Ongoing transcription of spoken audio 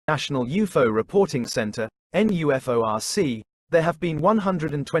National UFO Reporting Center, NUFORC, there have been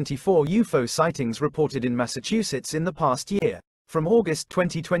 124 UFO sightings reported in Massachusetts in the past year, from August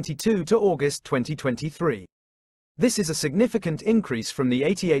 2022 to August 2023. This is a significant increase from the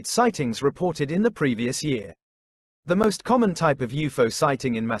 88 sightings reported in the previous year. The most common type of UFO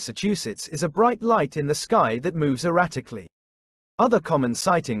sighting in Massachusetts is a bright light in the sky that moves erratically. Other common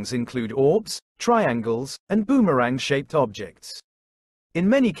sightings include orbs, triangles, and boomerang-shaped objects. In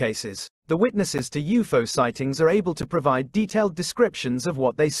many cases, the witnesses to UFO sightings are able to provide detailed descriptions of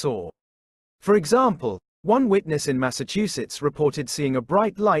what they saw. For example, one witness in Massachusetts reported seeing a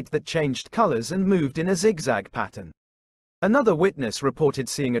bright light that changed colors and moved in a zigzag pattern. Another witness reported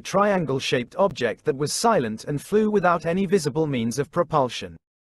seeing a triangle-shaped object that was silent and flew without any visible means of propulsion.